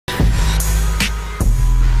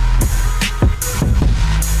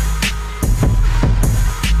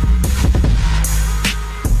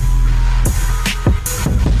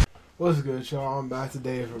What's good, y'all? I'm back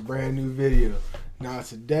today for a brand new video. Now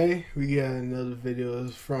today we got another video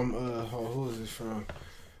from who is this from?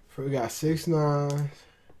 We got 6IX9INE,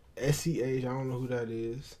 SCH, I don't know who that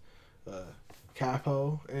is,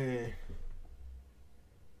 Capo, and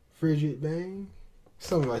Frigid Bang,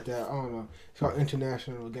 something like that. I don't know. It's called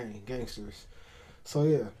International Gangstas. So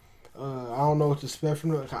yeah, I don't know what to expect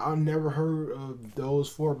from it. I've never heard of those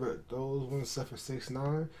four, but those ones except for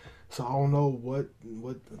 6IX9INE. So I don't know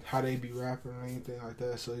how they be rapping or anything like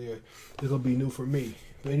that. So yeah, it's gonna be new for me.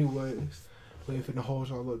 But anyways, we ain't finna hold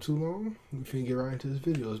y'all up too long. We finna get right into this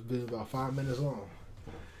video. It's been about 5 minutes long.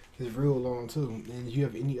 It's real long too. And if you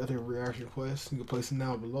have any other reaction requests, you can place them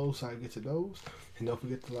down below so I can get to those. And don't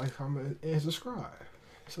forget to like, comment, and subscribe.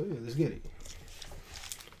 So yeah, let's get it.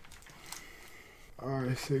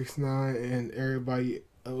 Alright, 6IX9INE and everybody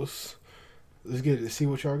else. Let's get it. Let's see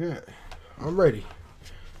what y'all got. I'm ready.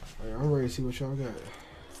 Alright, I'm ready to see what y'all got.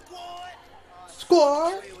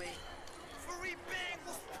 Squad! Farid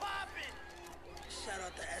was popping. Shout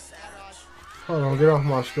out to SCH. Hold on, get off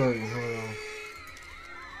my screen. Hold on.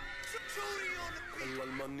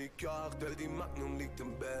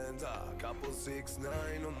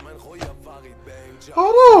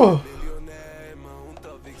 Hold on!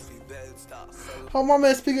 Oh, my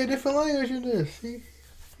man speaking a different language in this.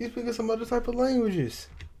 He's speaking some other type of languages.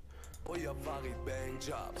 I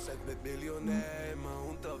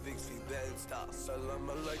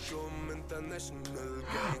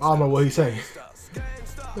don't know what he's saying.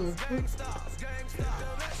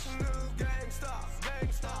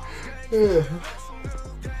 Yeah.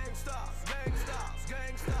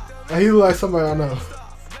 He look like somebody I know.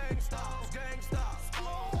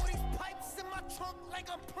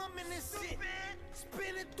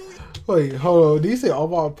 Wait, hold on. Did you say all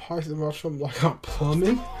my parts in my trunk like I'm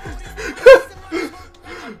plumbing?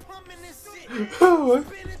 What?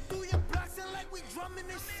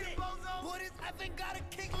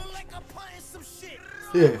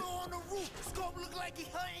 Yeah.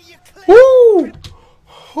 Woo!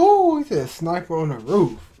 Oh, he said sniper on the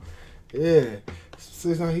roof. Yeah.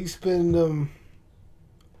 So he's spinning them.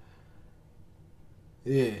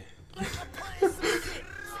 Yeah.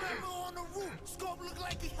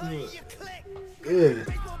 Yeah.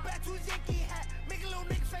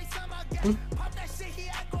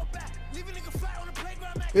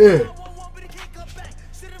 Yeah.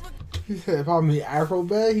 He said probably Afro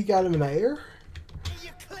bag. He got him in the air.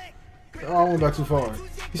 Oh, I went back too far.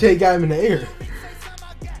 He said he got him in the air.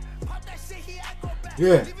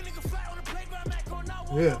 Yeah.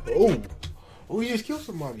 Yeah. Oh. Oh, he just killed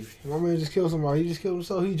somebody. My man just killed somebody. He just killed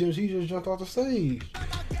himself. He just jumped off the stage.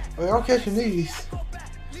 Oh, I'm catching these.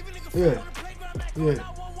 Yeah. Yeah.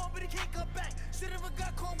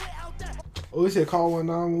 Oh, he said call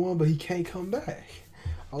 191, but he can't come back.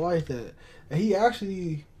 I like that. And he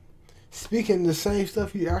actually speaking the same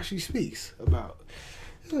stuff he actually speaks about.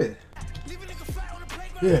 Yeah.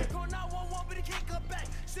 Yeah.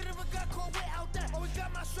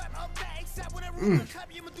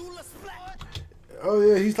 Oh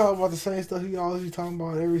yeah, he's talking about the same stuff he always be talking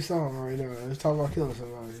about in every song right now. He's talking about killing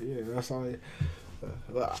somebody. Yeah, that's all.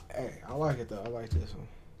 Hey, I like it though. I like this one.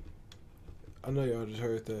 I know y'all just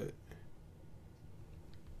heard that.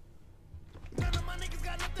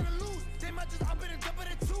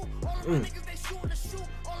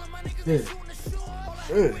 Yeah.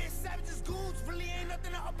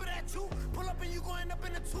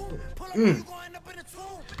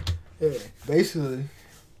 Yeah. Basically,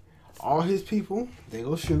 all his people, they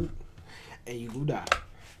go shoot, and you go die.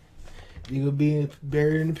 You go be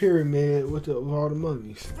buried in the pyramid with all the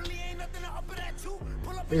mummies.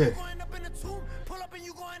 Yeah.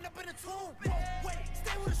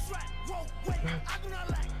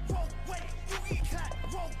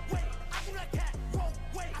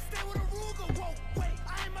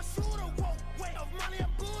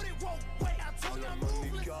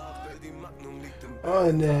 Oh,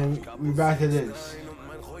 and then we back to this.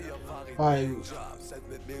 Like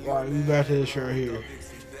we back to this right here.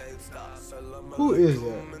 Who is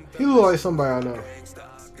that? He look like somebody I know.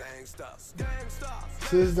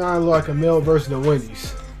 6IX9INE look like a male version of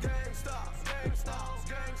Wendy's.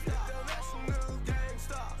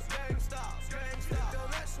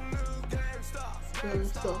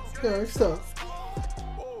 Gangsta.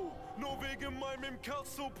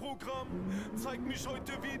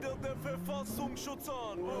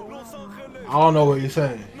 I don't know what you're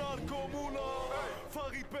saying.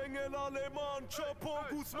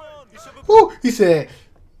 Woo! He said,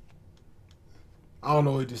 I don't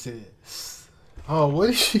know what he just said. Oh, what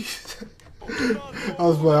did she say? I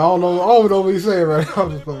was playing. I don't know what he's saying right now.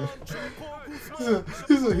 I'm just playing.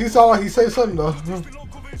 He sound like he say something though.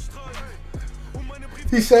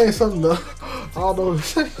 He's saying something though. I don't know what he's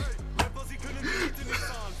saying.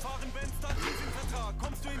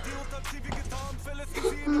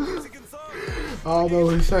 I don't know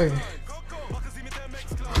what he's saying.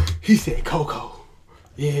 He said Coco.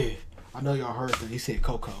 Yeah, I know y'all heard that. He said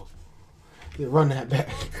Coco. Yeah, run that back.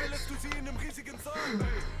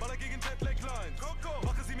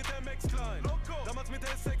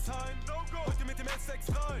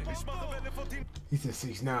 He said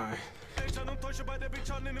 6IX9INE.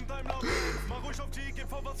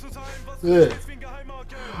 Yeah.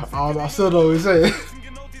 I still know what he's saying.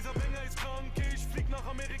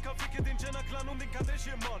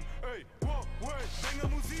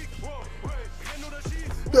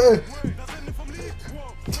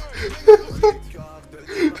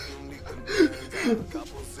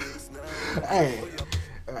 Hey,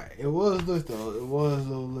 it was lit though. It was a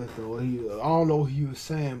little lit though. I don't know what he was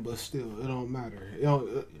saying, but still, it don't matter.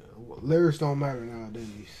 Lyrics don't matter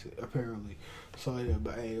nowadays, apparently. So yeah,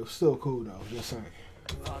 but hey, it was still cool though. Just saying.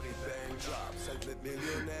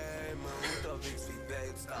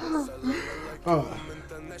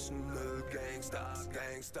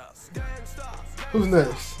 Who's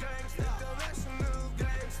next?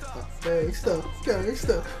 Gangsta,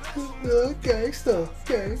 gangsta, gangsta,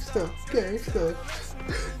 gangsta, gangsta,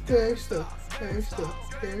 gangsta, gangsta,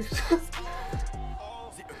 gangsta.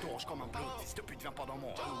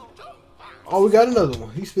 Oh, we got another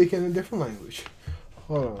one. He's speaking a different language.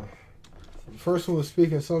 Hold on. The first one was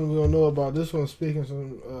speaking something we don't know about. This one's speaking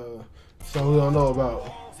something we don't know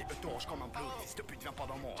about.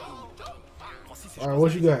 Alright,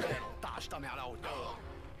 what you got?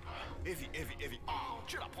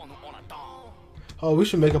 Oh, we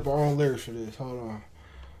should make up our own lyrics for this. Hold on.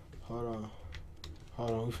 Hold on.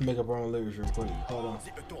 Hold on. We should make up our own lyrics real quick. Hold on.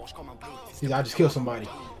 See, I just killed somebody.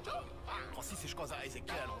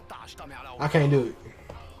 I can't do it.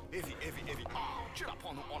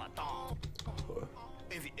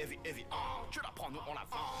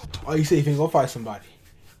 Oh, you said you finna go fight somebody.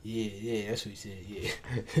 Yeah, that's what he said, yeah.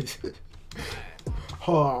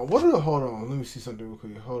 Hold on, hold on, let me see something real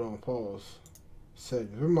quick. Hold on, pause.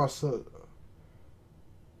 Settings, where my sub?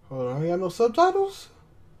 Hold on, I ain't got no subtitles?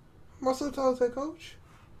 My subtitles at, coach?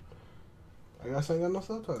 I guess I ain't got no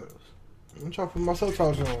subtitles. I'm trying to put my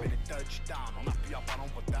subtitles on.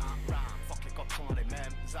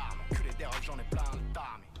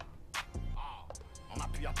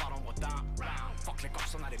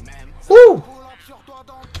 Woo!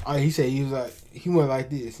 Oh, he said he was like, he went like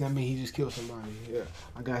this. That means he just killed somebody. Yeah,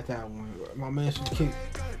 I got that one. My man should kick.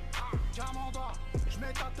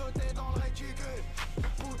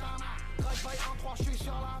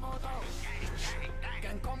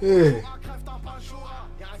 Yeah.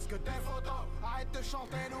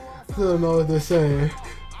 Still know what they're saying.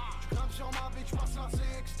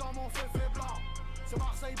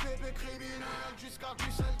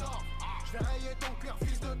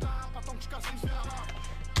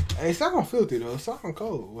 Hey, it sound filthy though. It sound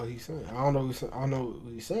cold what he's saying. I don't know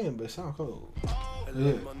what he's saying, but it sound cold.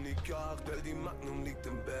 Yeah.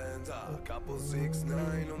 Capo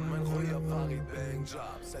 6IX9INE und mein Royer Farid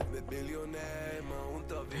Bangjobs. Seit mit Millionär immer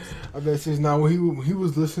unterwegs. I bet 6IX9INE when he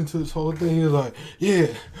was listening to this whole thing, he was like, yeah,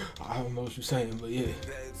 I don't know what you're saying, but yeah.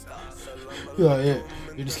 He's like, yeah,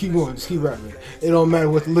 just keep going, just keep rapping. It don't matter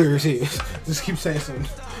what the lyrics is. Just keep saying something.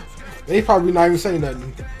 They probably not even saying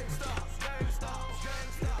nothing.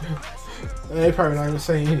 They probably not even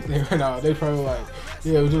saying anything right now. They probably like,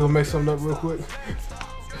 yeah, we're just gonna make something up real quick.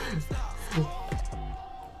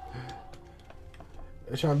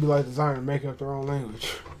 They're trying to be like designers, making up their own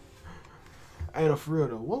language. Hey, no, for real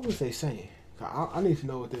though, what was they saying? I need to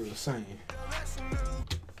know what they were saying.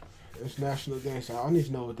 International Gangsta. I need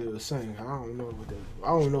to know what they were saying. I don't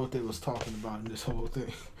know what they was talking about in this whole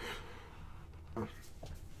thing.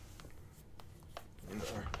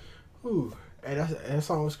 Ooh, hey, that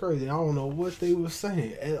song was crazy. I don't know what they were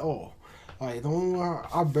saying at all. Like the only one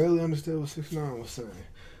I barely understood what 6IX9INE was saying.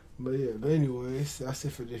 But yeah, but anyways, that's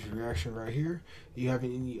it for this reaction right here. If you have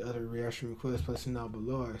any other reaction requests, place them down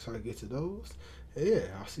below so I get to those. And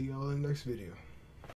yeah, I'll see y'all in the next video.